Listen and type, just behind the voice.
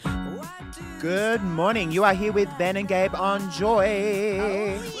Good morning. You are here with Ben and Gabe on Joy.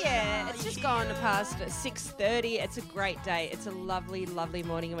 Oh, yeah. It's just gone past 6:30. It's a great day. It's a lovely, lovely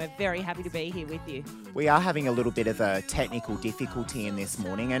morning, and we're very happy to be here with you. We are having a little bit of a technical difficulty in this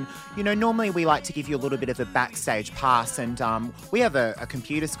morning. And, you know, normally we like to give you a little bit of a backstage pass. And we have a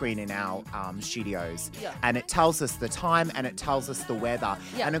computer screen in our studios. Yeah. And it tells us the time and it tells us the weather.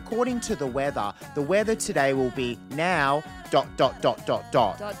 Yeah. And according to the weather today will be now ... What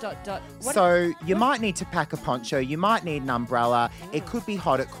So you might need to pack a poncho. You might need an umbrella. It could be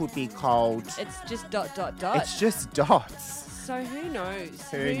hot. It could be cold. It's just ... It's just dots. So who knows?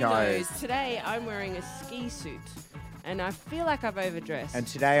 Who knows? Today I'm wearing a ski suit, and I feel like I've overdressed. And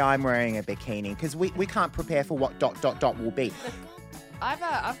today I'm wearing a bikini because we can't prepare for what ... will be. I've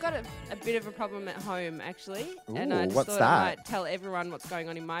got a bit of a problem at home, actually. And I Ooh, just what's thought that? I might tell everyone what's going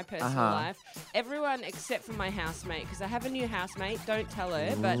on in my personal life. Everyone except for my housemate, because I have a new housemate. Don't tell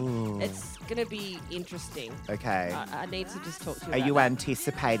her, but it's going to be interesting. Okay. I need to just talk to you Are about you that.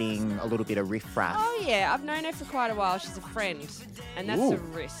 anticipating a little bit of riff-raff? Oh, yeah. I've known her for quite a while. She's a friend, and that's Ooh. a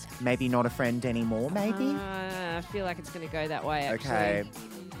risk. Maybe not a friend anymore, maybe? I feel like it's going to go that way, actually. Okay.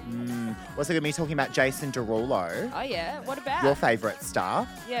 Also going to be talking about Jason Derulo, Oh, yeah. What about? your favourite star.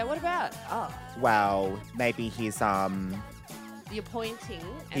 Yeah, what about? Oh, Well, maybe his you're pointing.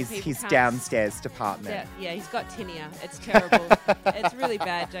 And people his can't downstairs department. Yeah, he's got tinea. It's terrible. It's really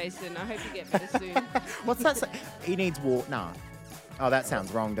bad, Jason. I hope you get better soon. What's that? He needs water. Nah. Oh, that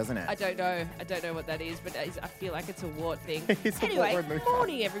sounds wrong, doesn't it? I don't know. I don't know what that is, but I feel like it's a wart thing. It's a Anyway, wart remover.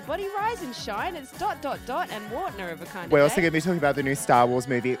 morning, everybody. Rise and shine. It's ... and Wharton are of a kind of We're also day. going to be talking about the new Star Wars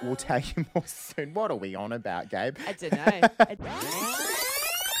movie. We'll tell you more soon. What are we on about, Gabe? I don't know.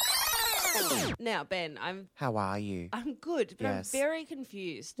 Now, Ben, How are you? I'm good, but Yes. I'm very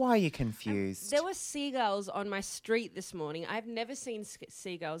confused. Why are you confused? There were seagulls on my street this morning. I've never seen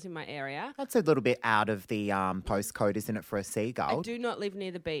seagulls in my area. That's a little bit out of the postcode, isn't it, for a I seagull? do not live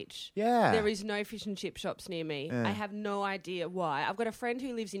near the beach. Yeah. There is no fish and chip shops near me. Yeah. I have no idea why. I've got a friend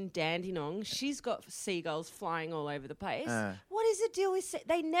who lives in Dandenong. She's got seagulls flying all over the place. What is the deal with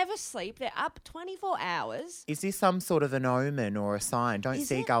they never sleep. They're up 24 hours. Is this some sort of an omen or a sign? Don't Is it?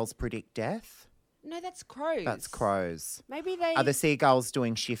 seagulls predict death? No, that's crows. That's crows. Maybe they... Are the seagulls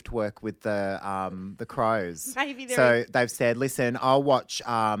doing shift work with the crows? Maybe they're... So they've said, listen, I'll watch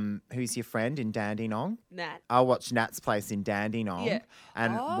who's your friend in Dandenong? Nat. I'll watch Nat's place in Dandenong, Yeah.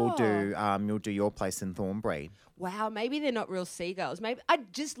 and we'll do you'll do your place in Thornbury. Wow, maybe they're not real seagulls. Maybe I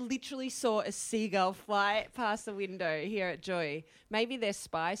just literally saw a seagull fly past the window here at Joy. Maybe they're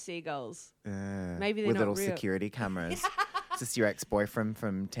spy seagulls. Maybe they're with not little real. security cameras. Just your ex-boyfriend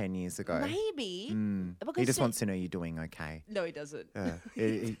from 10 years ago. Maybe. He Because just wants to know you're doing okay. No, he doesn't.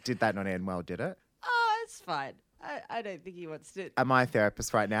 He did that not end well, did it? Oh, it's fine. I don't think he wants to. Am I a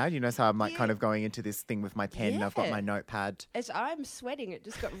therapist right now? You know how I'm like Yeah. kind of going into this thing with my pen and I've got Yeah. my notepad. As I'm sweating, it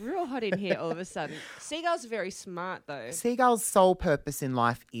just got real hot in here all of a sudden. Seagulls are very smart, though. Seagull's sole purpose in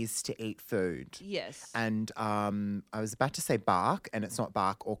life is to eat food. Yes. And I was about to say bark, and it's not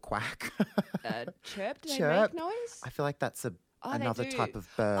bark or quack. Chirp? Do they Chirp. make noise? I feel like that's they another do. type of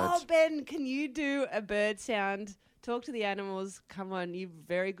bird. Oh, Ben, can you do a bird sound? Talk to the animals. Come on, you're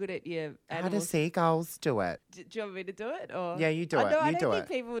very good at your How do animals. seagulls do it? Do you want me to do it? Or? Yeah, you do Oh, it. No, I You don't do think it.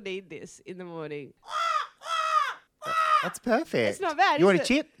 people need this in the morning. That's perfect. It's not bad, You is want a it?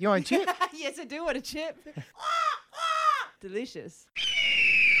 chip? You want a chip? Yes, I do want a chip. Delicious.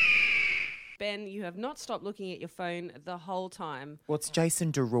 Ben, you have not stopped looking at your phone the whole time. Well, it's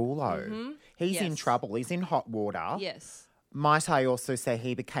Jason Derulo. He's in Yes. trouble. He's in hot water. Yes. Might I also say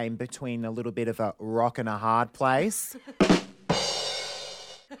he became between a little bit of a rock and a hard place?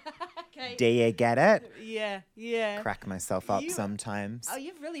 Okay. Do you get it? Yeah. Crack myself up You- sometimes. Oh,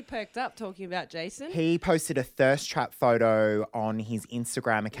 you've really perked up talking about Jason. He posted a thirst trap photo on his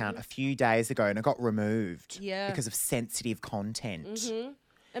Instagram account a few days ago and it got removed Yeah. because of sensitive content.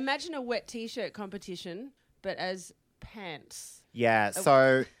 Imagine a wet t-shirt competition, but as pants. Yeah,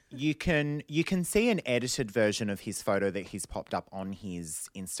 so you can see an edited version of his photo that he's popped up on his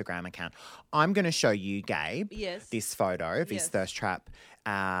Instagram account. I'm going to show you, Gabe, Yes. this photo of his Yes. thirst trap.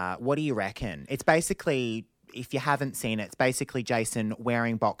 What do you reckon? It's basically, if you haven't seen it, it's basically Jason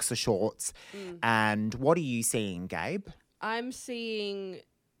wearing boxer shorts. And what are you seeing, Gabe? I'm seeing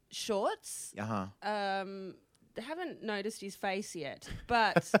shorts. Uh-huh. Haven't noticed his face yet,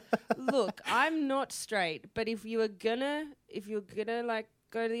 but look, I'm not straight. But if you were gonna like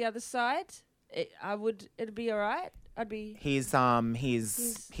go to the other side, it'd be all right. I'd be. His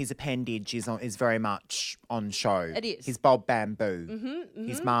appendage is very much on show. It is. His Bob Bamboo.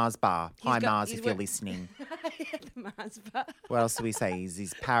 His Mars bar. Hi got- Mars, he's if you're wear- listening. the Mars bar. What else do we say?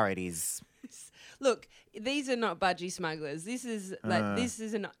 His parrot is Look, these are not budgie smugglers. This is this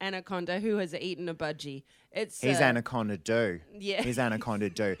is an anaconda who has eaten a budgie. He's Anaconda do. Yeah. He's Anaconda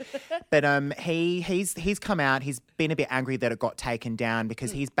do. But he's come out. He's been a bit angry that it got taken down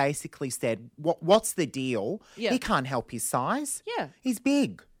because he's basically said, "What's the deal? Yeah. He can't help his size. Yeah. He's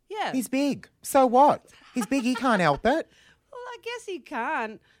big. Yeah. He's big. So what? He's big. He can't help it." Well, I guess he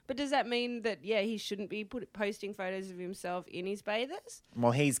can't. But does that mean that, he shouldn't be posting photos of himself in his bathers?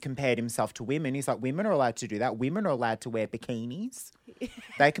 Well, he's compared himself to women. He's like, women are allowed to do that. Women are allowed to wear bikinis.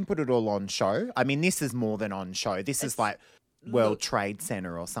 They can put it all on show. I mean, this is more than on show. This is like World Trade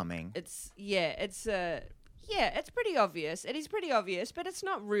Center or something. It's pretty obvious. It is pretty obvious, but it's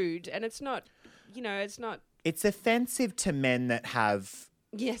not rude and it's not, it's not. It's offensive to men that have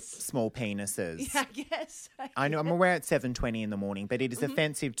Yes. small penises. Yeah, yes. I know I'm aware it's 7:20 in the morning, but it is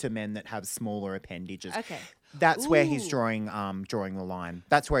offensive to men that have smaller appendages. Okay. That's where he's Ooh. drawing the line.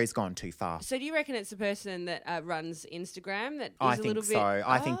 That's where he's gone too far. So do you reckon it's the person that runs Instagram that is I a think little so. bit...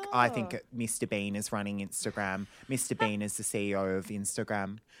 I think Mr. Bean is running Instagram. Mr. Bean is the CEO of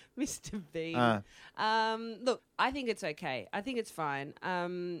Instagram. Mr. Bean. Look, I think it's okay. I think it's fine.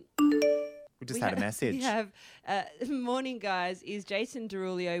 We just had a message. We have, morning guys, is Jason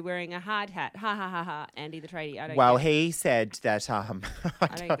Derulo wearing a hard hat? Ha ha ha ha. Andy the tradie. I don't Well, get it. he said that don't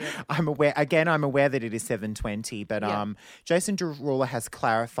get it. I'm aware that it is 7:20, but Yeah. Jason Derulo has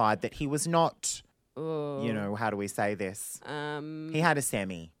clarified that he was not, Oh. how do we say this? He had a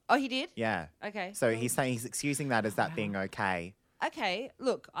semi. Oh, he did? Yeah. Okay. So he's saying he's excusing that as that being okay. Okay,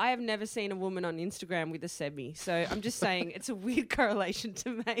 look, I have never seen a woman on Instagram with a semi, so I'm just saying it's a weird correlation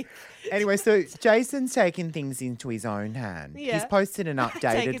to make. Anyway, so Jason's taken things into his own hand. Yeah. He's posted an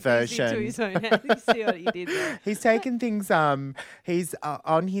updated Taking things version. into his own hands. You see what he did there? He's taken things. He's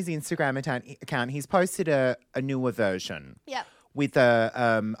on his Instagram account. He's posted a newer version. Yep. With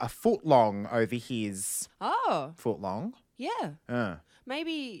a foot long over his Oh, foot long. yeah.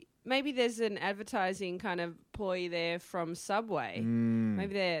 Maybe there's an advertising kind of ploy there from Subway.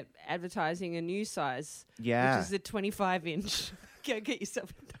 Maybe they're advertising a new size, Yeah. which is the 25-inch. Go get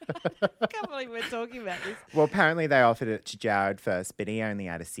yourself. I can't believe we're talking about this. Well, apparently they offered it to Jared first, but he only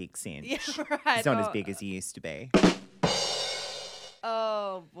had a 6-inch. Yeah, right. He's not as big as he used to be.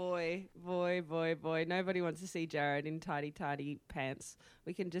 Oh, boy. Nobody wants to see Jared in tidy pants.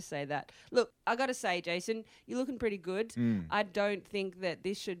 We can just say that. Look, I got to say, Jason, you're looking pretty good. I don't think that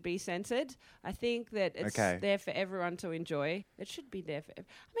this should be censored. I think that it's there for everyone to enjoy. It should be there for... I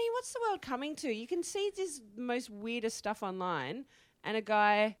mean, what's the world coming to? You can see this most weirdest stuff online and a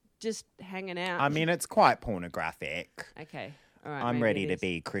guy just hanging out. I mean, it's quite pornographic. Okay. All right. I'm maybe ready it to is.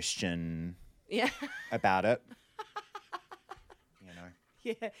 be Christian Yeah. about it.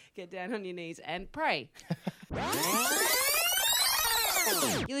 Yeah. Get down on your knees and pray.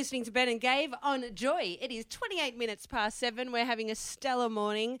 You're listening to Ben and Gabe on Joy. It is 28 minutes past 7. We're having a stellar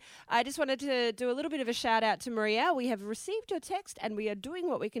morning. I just wanted to do a little bit of a shout out to Maria. We have received your text and we are doing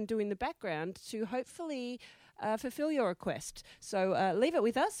what we can do in the background to hopefully fulfill your request. So leave it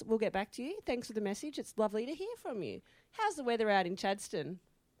with us. We'll get back to you. Thanks for the message. It's lovely to hear from you. How's the weather out in Chadstone?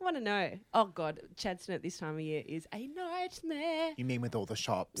 I want to know. Oh, God, Chadstone at this time of year is a nightmare. You mean with all the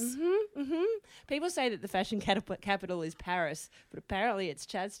shops? People say that the fashion capital is Paris, but apparently it's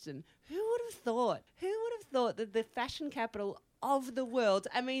Chadstone. Who would have thought? Who would have thought that the fashion capital of the world,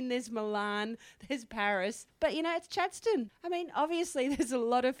 I mean, there's Milan, there's Paris, but, it's Chadstone. I mean, obviously there's a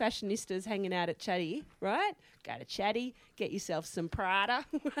lot of fashionistas hanging out at Chatty, right? Go to Chatty, get yourself some Prada.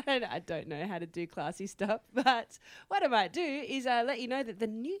 I don't know how to do classy stuff, but what I might do is let you know that the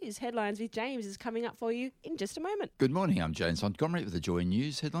news headlines with James is coming up for you in just a moment. Good morning, I'm James Montgomery with the Joy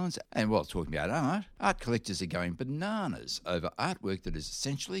News headlines. And while talking about art collectors are going bananas over artwork that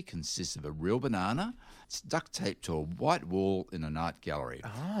essentially consists of a real banana. It's duct taped to a white wall in an art gallery.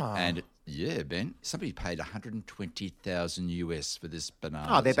 And yeah, Ben, somebody paid $120,000 US for this banana.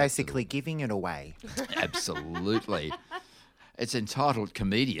 Oh, they're basically giving it away. Absolutely. It's entitled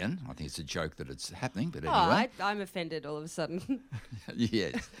Comedian. I think it's a joke that it's happening, but anyway. I'm offended all of a sudden.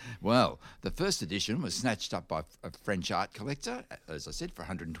 Yes. Well, the first edition was snatched up by a French art collector, as I said, for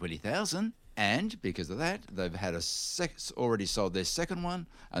 $120,000. And because of that, they've had already sold their second one,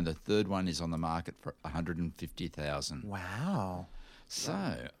 and the third one is on the market for $150,000. Wow.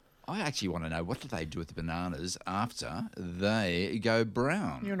 So I actually want to know, what do they do with the bananas after they go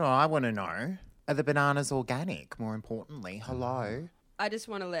brown? I want to know. Are the bananas organic, more importantly? Hello? I just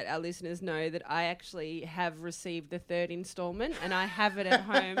want to let our listeners know that I actually have received the third installment and I have it at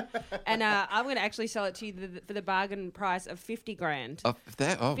home. And I'm going to actually sell it to you for the bargain price of $50,000. Oh,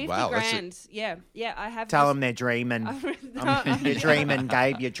 $50 wow. grand. Yeah, I have. Tell them they're dreaming. You're dreaming,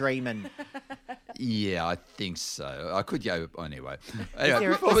 Gabe, you're dreaming. Yeah, I think so. I could go anyway. Anyway, there-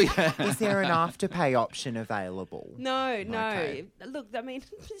 before we Is there an afterpay option available? No, no. Okay. Look, I mean,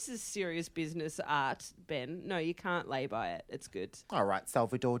 this is serious business art, Ben. No, you can't lay by it. It's good. All right,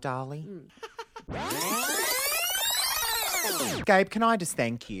 Salvador Dali. Mm. Gabe, can I just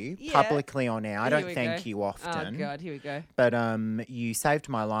thank you Yeah. publicly on air? I Here don't we thank go. you often. Oh, God, here we go. But you saved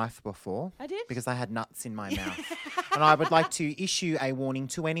my life before. I did? Because I had nuts in my mouth. And I would like to issue a warning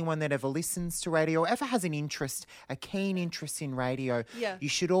to anyone that ever listens to radio or ever has an interest, a keen interest in radio. Yeah. You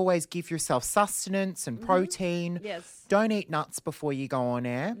should always give yourself sustenance and protein. Yes. Don't eat nuts before you go on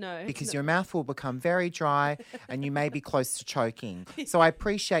air. No, Because no. your mouth will become very dry and you may be close to choking. So I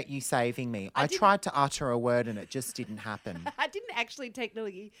appreciate you saving me. I didn't- tried to utter a word and it just didn't happen. I didn't actually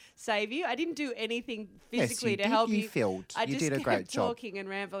technically save you. I didn't do anything Yes, physically you to did. help You you. filled. I You just did a kept great job. talking and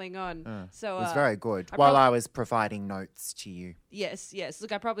rambling on. So It was very good. I While prob- I was providing notes to you. yes.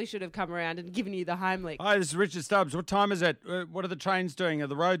 Look, I probably should have come around and given you the Heimlich. Hi, this is Richard Stubbs. What time is it? What are the trains doing? Are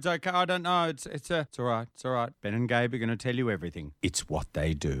the roads okay? I don't know. It's all right. It's all right. Ben and Gabe are going to tell you everything. It's what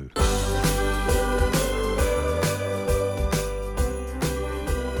they do.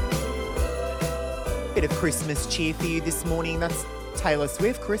 Bit of Christmas cheer for you this morning. That's Taylor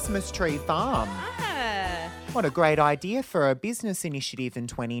Swift, Christmas Tree Farm. Ah, What a great idea for a business initiative in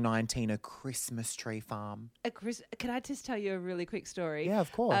 2019, a Christmas tree farm. Can I just tell you a really quick story? Yeah, of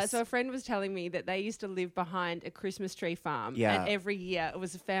course. So a friend was telling me that they used to live behind a Christmas tree farm. Yeah. And every year it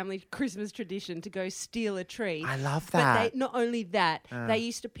was a family Christmas tradition to go steal a tree. I love But that. they, not only that, they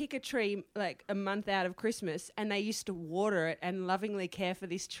used to pick a tree like a month out of Christmas and they used to water it and lovingly care for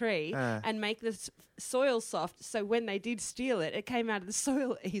this tree and make the soil soft. So when they did steal it, it came out of the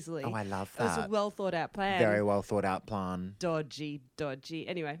soil easily. Oh, I love It was a that. well thought out plan. Very well thought out plan. Dodgy.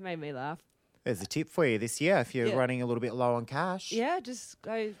 Anyway, made me laugh. There's a tip for you this year if you're Yeah. running a little bit low on cash. Yeah, just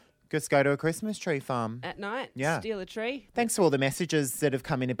go Just go to a Christmas tree farm. at night, Yeah. steal a tree. Thanks to all the messages that have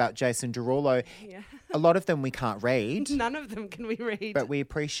come in about Jason Derulo. Yeah. A lot of them we can't read, None of them can we read. but we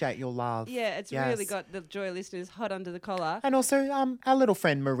appreciate your love. yeah, it's really Yes. got the Joy listeners hot under the collar. And also, our little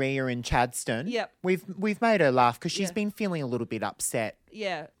friend Maria in Chadston. Yep. We've made her laugh because she's Yeah. been feeling a little bit upset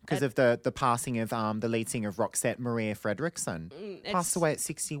Yeah. because of the passing of the lead singer of Roxette, Maria Fredrickson. Passed it's- away at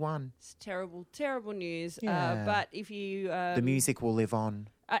 61. It's terrible news. Yeah. But if you... The music will live on.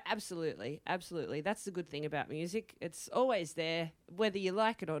 Absolutely. That's the good thing about music. It's always there, whether you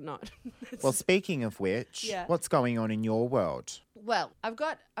like it or not. It's- Well, speaking of which, Yeah. what's going on in your world? well, I've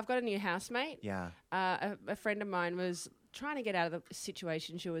got a new housemate. Yeah. A friend of mine was trying to get out of the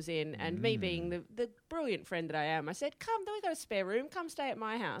situation she was in, and me being the brilliant friend that I am, I said, "Come, we got a spare room. Come stay at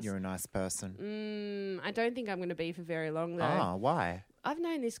my house." You're a nice person. I don't think I'm going to be for very long though. Ah, why? I've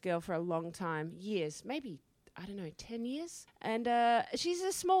known this girl for a long time, years, maybe. I don't know, 10 years. And she's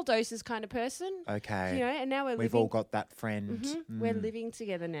a small doses kind of person. Okay. You know, and now we're We've living. all got that friend. We're living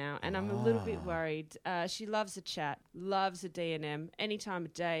together now, and I'm a little bit worried. She loves a chat, loves a D&M, any time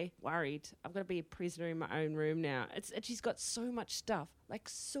of day. Worried. I'm going to be a prisoner in my own room now. And she's got so much stuff, like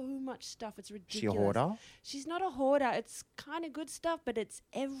so much stuff. It's ridiculous. She a hoarder? She's not a hoarder. It's kind of good stuff, but it's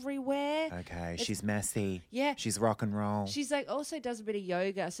everywhere. Okay. She's messy. Yeah. She's rock and roll. She's like also does a bit of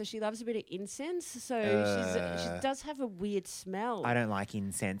yoga, so she loves a bit of incense. So she does have a weird smell. I don't like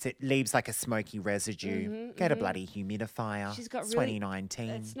incense. It leaves like a smoky residue. Get a bloody humidifier. She's got It's really- 2019.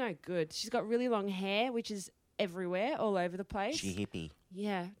 It's no good. She's got really long hair, which is everywhere, all over the place. She hippie.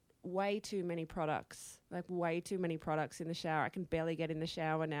 Yeah, way too many products. Like way too many products in the shower. I can barely get in the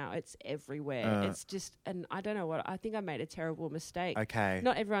shower now. It's everywhere. It's just, and I don't know what. I think I made a terrible mistake. Okay.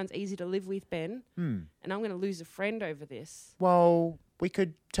 Not everyone's easy to live with, Ben. And I'm going to lose a friend over this. Well, we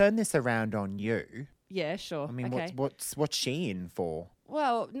could turn this around on you. Yeah, sure. I mean, okay. what's she in for?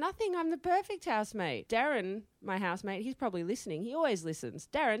 Well, nothing. I'm the perfect housemate. Darren, my housemate, he's probably listening. He always listens.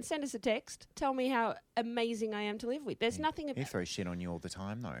 Darren, send us a text. Tell me how amazing I am to live with. There's nothing He about... throws shit on you all the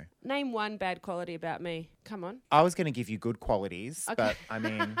time, though. Name one bad quality about me. Come on. I was going to give you good qualities, Okay. but I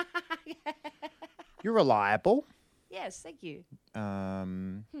mean, you're reliable. Yes, thank you.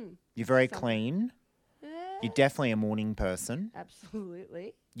 You're very clean. You're definitely a morning person.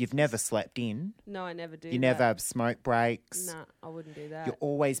 Absolutely. You've never slept in. No, I never do You never that. have smoke breaks. No, I wouldn't do that. You're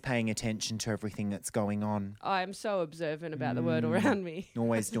always paying attention to everything that's going on. I'm so observant about the world around me. You're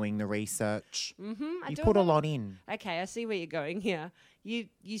always doing the research. I You do put a lot. lot in. Okay, I see where you're going here. You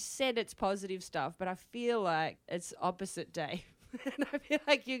said it's positive stuff, but I feel like it's opposite day. And I feel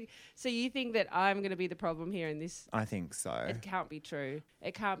like so you think that I'm going to be the problem here in this. I think so. It can't be true.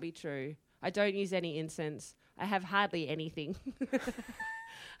 It can't be true. I don't use any incense. I have hardly anything.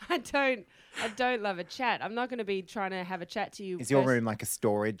 I don't love a chat. I'm not going to be trying to have a chat to you. Is your room like a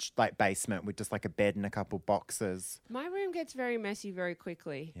storage, like basement with just like a bed and a couple boxes? My room gets very messy very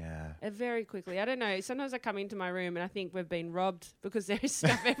quickly. Yeah. Very quickly. I don't know. Sometimes I come into my room and I think we've been robbed because there is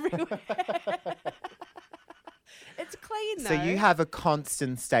stuff everywhere. It's clean though. So you have a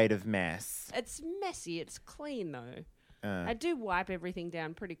constant state of mess. It's messy. It's clean though. Uh, I do wipe everything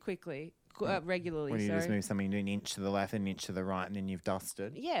down pretty quickly, regularly. when you sorry. just move something an inch to the left and an inch to the right and then you've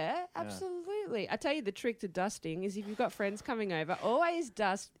dusted. Yeah, absolutely. I tell you, the trick to dusting is if you've got friends coming over, always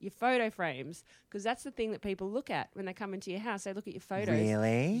dust your photo frames because that's the thing that people look at when they come into your house. They look at your photos.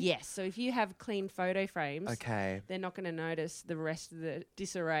 Really? Yes. So if you have clean photo frames, Okay. they're not going to notice the rest of the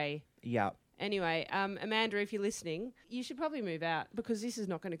disarray. Yep. Anyway, Amanda, if you're listening, you should probably move out because this is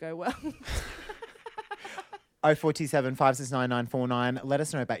not going to go well. 047 569 949. Let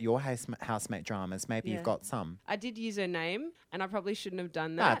us know about your housemate dramas. Maybe Yeah. you've got some. I did use her name, and I probably shouldn't have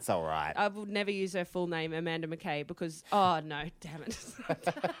done that. That's all right. I would never use her full name, Amanda McKay, because, oh, no, damn it.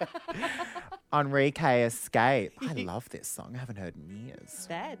 Enrique Escape. I love this song. I haven't heard in years.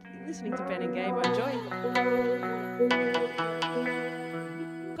 Bad. You're listening to Ben and Gabe on Joy.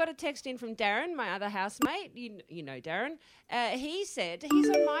 Got a text in from Darren, my other housemate. You know Darren. He said, he's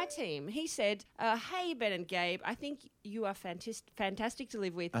on my team. He said, hey, Ben and Gabe, I think you are fantastic to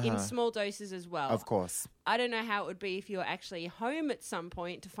live with in small doses as well. Of course. I don't know how it would be if you were actually home at some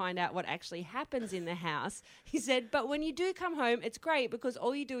point to find out what actually happens in the house. He said, but when you do come home, it's great because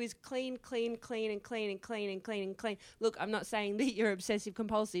all you do is clean. Look, I'm not saying that you're obsessive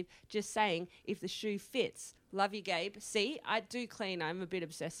compulsive, just saying if the shoe fits. Love you, Gabe. See, I do clean. I'm a bit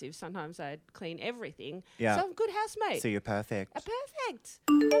obsessive. Sometimes I clean everything. Yeah. So I'm a good housemate. So you're perfect. Perfect.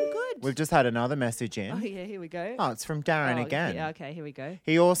 I'm good. We've just had another message in. Oh, yeah, here we go. Oh, it's from Darren Oh, again. Yeah, okay, here we go.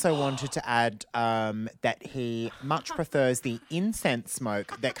 He also wanted to add that he much prefers the incense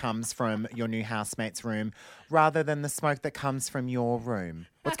smoke that comes from your new housemate's room rather than the smoke that comes from your room.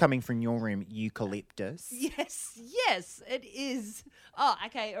 What's coming from your room? Eucalyptus. Yes, it is. Oh,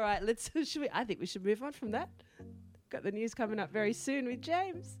 okay, all right. I think we should move on from that. Got the news coming up very soon with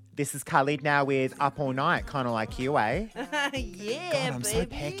James. This is Khalid now with Up All Night, kind of like you, eh? Yeah, God, I'm baby. so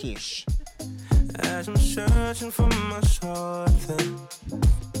peckish. As I'm searching for my something.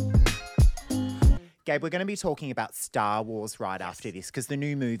 Gabe, we're going to be talking about Star Wars right after this because the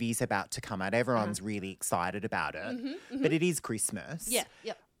new movie's about to come out. Everyone's really excited about it. But it is Christmas. Yeah,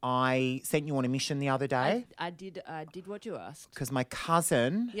 yep. I sent you on a mission the other day I did what you asked. because my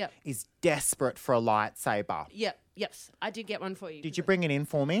cousin Yep. is desperate for a lightsaber. Yes, I did get one for you. Did you bring it in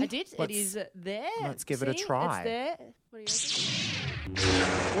for me? I did. Let's- It is there. let's give it a See? try. It's there. What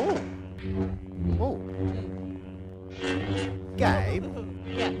do you reckon? Oh. Gabe,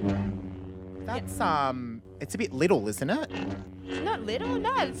 Yeah. that's it's a bit little, isn't it? Not little,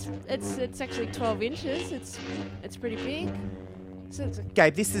 no. It's actually 12 inches. It's pretty big. So it's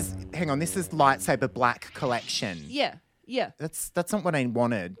Gabe, this is lightsaber black collection. yeah. That's not what I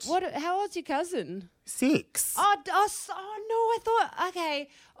wanted. What? How old's your cousin? 6. Oh no! I thought okay.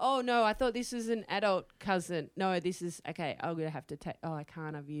 Oh no! I thought this was an adult cousin. No, this is okay. I'm gonna have to take. Oh, I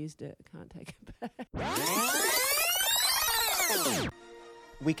can't. I've used it. I can't take it back.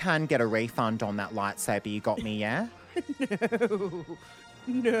 We can get a refund on that lightsaber you got me, yeah?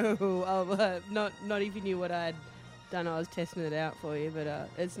 No. Oh, not if you knew what I'd done. I was testing it out for you, but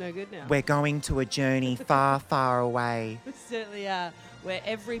it's no good now. We're going to a journey far, far away. We certainly are, where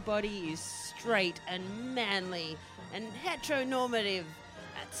everybody is straight and manly and heteronormative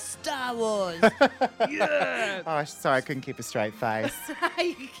at Star Wars. Yeah. Oh, sorry, I couldn't keep a straight face.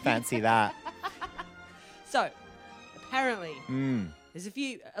 Fancy that. So, apparently, Mm. there's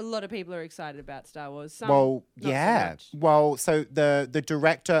a lot of people are excited about Star Wars. Some, Well, not so yeah. much. Well, so the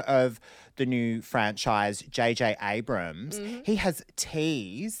director of the new franchise, J.J. Abrams, Mm-hmm. he has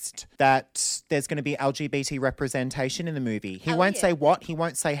teased that there's going to be LGBT representation in the movie. He Oh, won't yeah. say what, he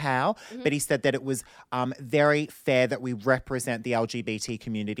won't say how, but he said that it was very fair that we represent the LGBT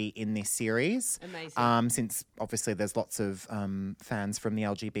community in this series. Amazing. Since obviously there's lots of fans from the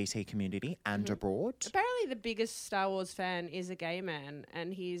LGBT community and Mm-hmm. abroad. Apparently, the biggest Star Wars fan is a gay man,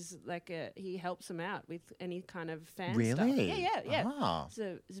 and he's he helps them out with any kind of fan stuff. Really? Yeah. Ah.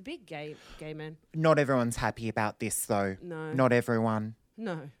 It's a big gay man. Not everyone's happy about this, though. No. Not everyone.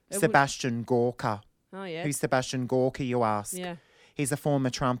 No. It would- Sebastian Gorka. Oh yeah. Who's Sebastian Gorka, you ask? Yeah. He's a former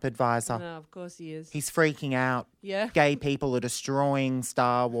Trump advisor. No, of course he is. He's freaking out. Yeah. Gay people are destroying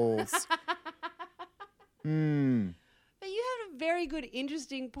Star Wars. But you had a very good,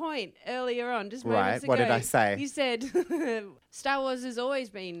 interesting point earlier on, just Right, moments what ago. did I say? You said Star Wars has always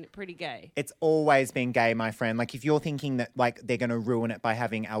been pretty gay. It's always been gay, my friend. Like, if you're thinking that, like, they're going to ruin it by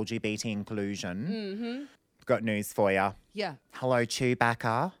having LGBT inclusion, got news for you. Yeah. Hello,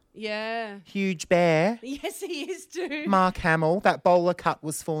 Chewbacca. Yeah. Huge bear. Yes, he is too. Mark Hamill. That bowler cut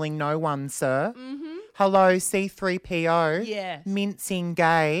was fooling no one, sir. Hello, C-3PO. Yes. Mincing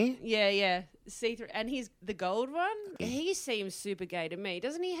gay. Yeah. See-through, and he's the gold one. He seems super gay to me.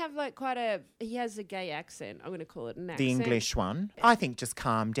 Doesn't he have like he has a gay accent? I'm going to call it an accent. The English one. I think just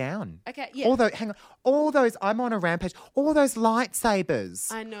calm down. Okay, yeah. All those, I'm on a rampage. All those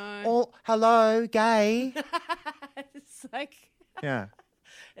lightsabers. I know. Hello, gay. It's like Yeah.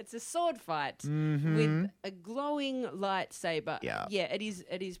 it's a sword fight with a glowing lightsaber. Yeah. Yeah, it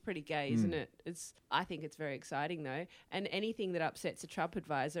is pretty gay, isn't it? I think it's very exciting though. And anything that upsets a Trump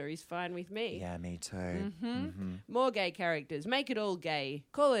advisor is fine with me. Yeah, me too. More gay characters. Make it all gay.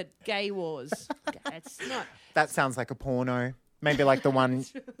 Call it Gay Wars. It's not. That sounds like a porno. Maybe like the one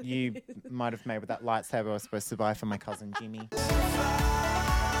you might have made with that lightsaber I was supposed to buy for my cousin Jimmy.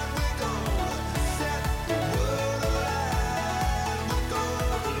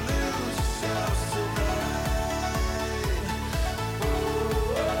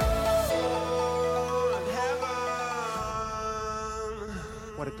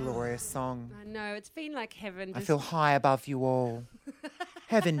 What a glorious song. I know. It's been like heaven. I Just, feel high above you all.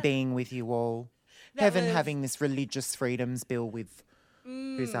 Heaven being with you all. That Heaven was- having this religious freedoms bill with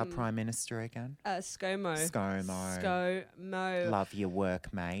who's our Prime Minister again? ScoMo. ScoMo. ScoMo. Love your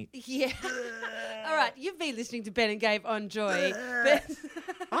work, mate. Yeah. All right. You've been listening to Ben and Gabe on Joy. But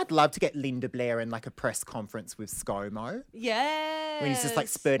I'd love to get Linda Blair in like a press conference with ScoMo. yeah. When he's just like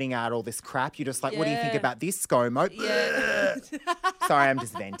spurting out all this crap. You're just like, what do you think Yeah. about this, ScoMo? Yeah. Sorry, I'm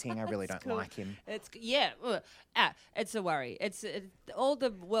just venting. I really don't cool. like him. It's a worry. All the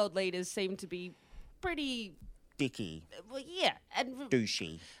world leaders seem to be pretty. Dicky. Well, yeah, and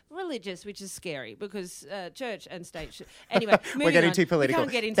Douchey. religious, which is scary because church and state should. Anyway, We're getting on. too We political.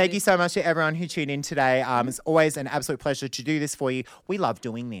 can't get into Thank you this. so much to everyone who tuned in today. It's always an absolute pleasure to do this for you. We love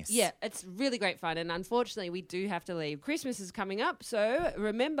doing this. Yeah, it's really great fun, and unfortunately, we do have to leave. Christmas is coming up, so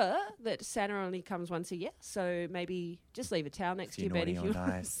remember that Santa only comes once a year. So maybe just leave a towel next to You're your bed naughty if or you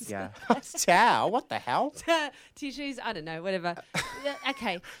nice. Yeah. Towel. What the hell? tissues. I don't know, whatever. Yeah,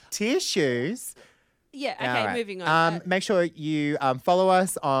 okay, Tissues. yeah, okay. All right. Moving on. Make sure you follow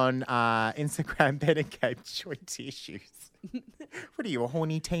us on Instagram, Ben and Gabe Joy Tissues. What are you, a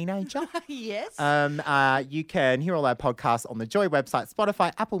horny teenager? Yes. You can hear all our podcasts on the Joy website,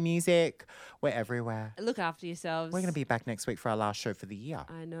 Spotify, Apple Music. We're everywhere. Look after yourselves. We're going to be back next week for our last show for the year.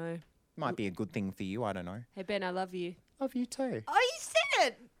 I know. Might be a good thing for you. I don't know. Hey Ben, I love you. Love you too. Oh, you said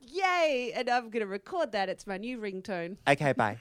it! Yay! And I'm gonna record that. It's my new ringtone. Okay, bye.